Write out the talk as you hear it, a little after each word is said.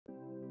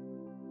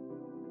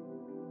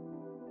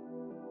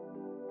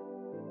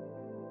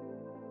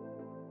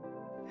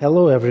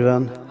Hello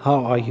everyone,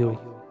 how are you?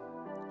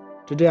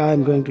 Today I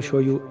am going to show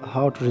you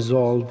how to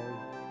resolve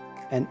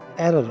an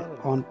error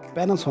on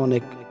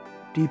Panasonic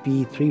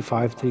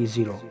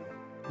DP3530.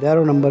 The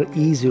error number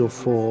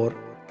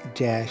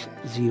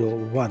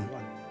E04-01,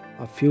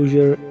 a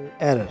fusion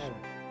error.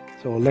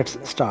 So let's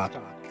start.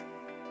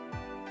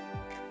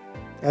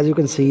 As you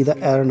can see, the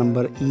error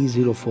number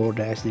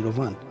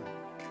E04-01.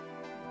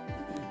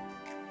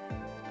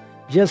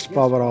 Just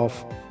power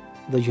off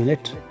the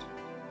unit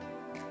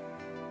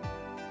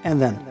and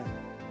then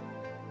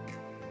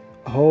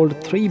hold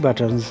three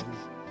buttons,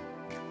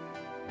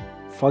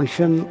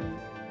 function,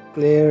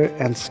 clear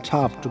and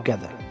stop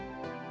together.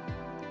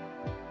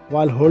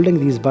 While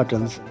holding these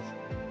buttons,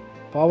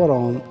 power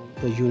on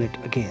the unit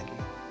again.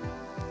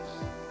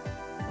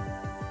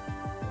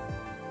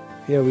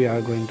 Here we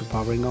are going to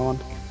powering on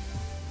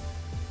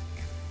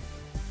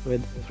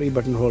with three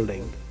button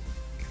holding.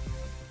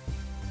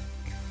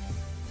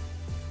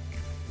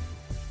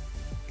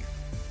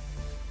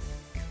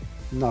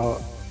 Now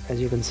as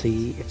you can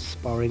see, it's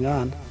powering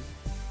on.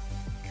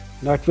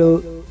 Now it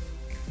will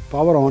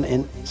power on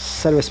in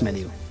service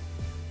menu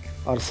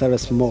or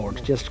service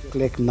mode. Just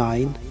click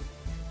 9.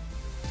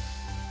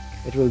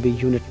 It will be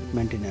unit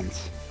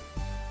maintenance.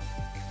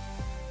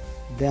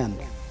 Then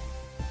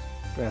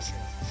press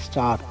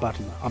start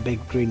button, a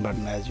big green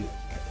button, as you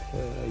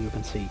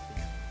can see.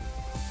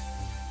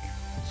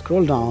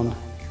 Scroll down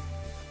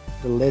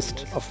the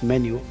list of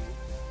menu,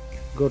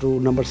 go to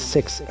number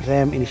 6,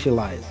 RAM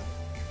initialize.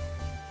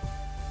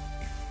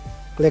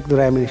 Click the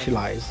RAM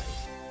initialize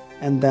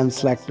and then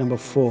select number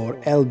 4,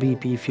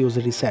 LBP fuse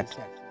reset.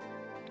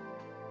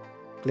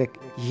 Click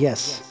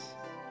yes.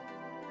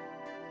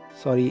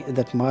 Sorry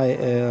that my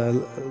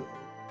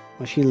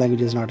machine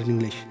language is not in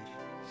English.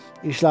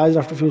 Initialize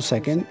after a few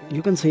seconds.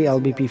 You can see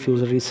LBP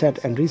fuse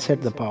reset and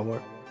reset the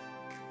power.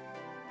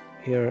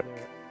 Here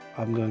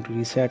I'm going to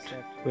reset,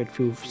 wait a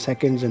few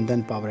seconds and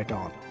then power it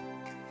on.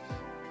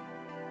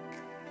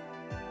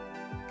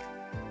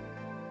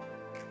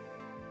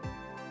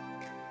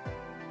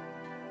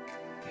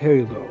 Here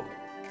you go,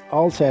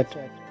 all set,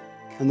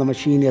 and the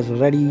machine is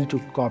ready to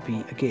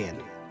copy again.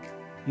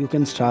 You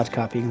can start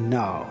copying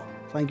now.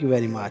 Thank you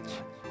very much.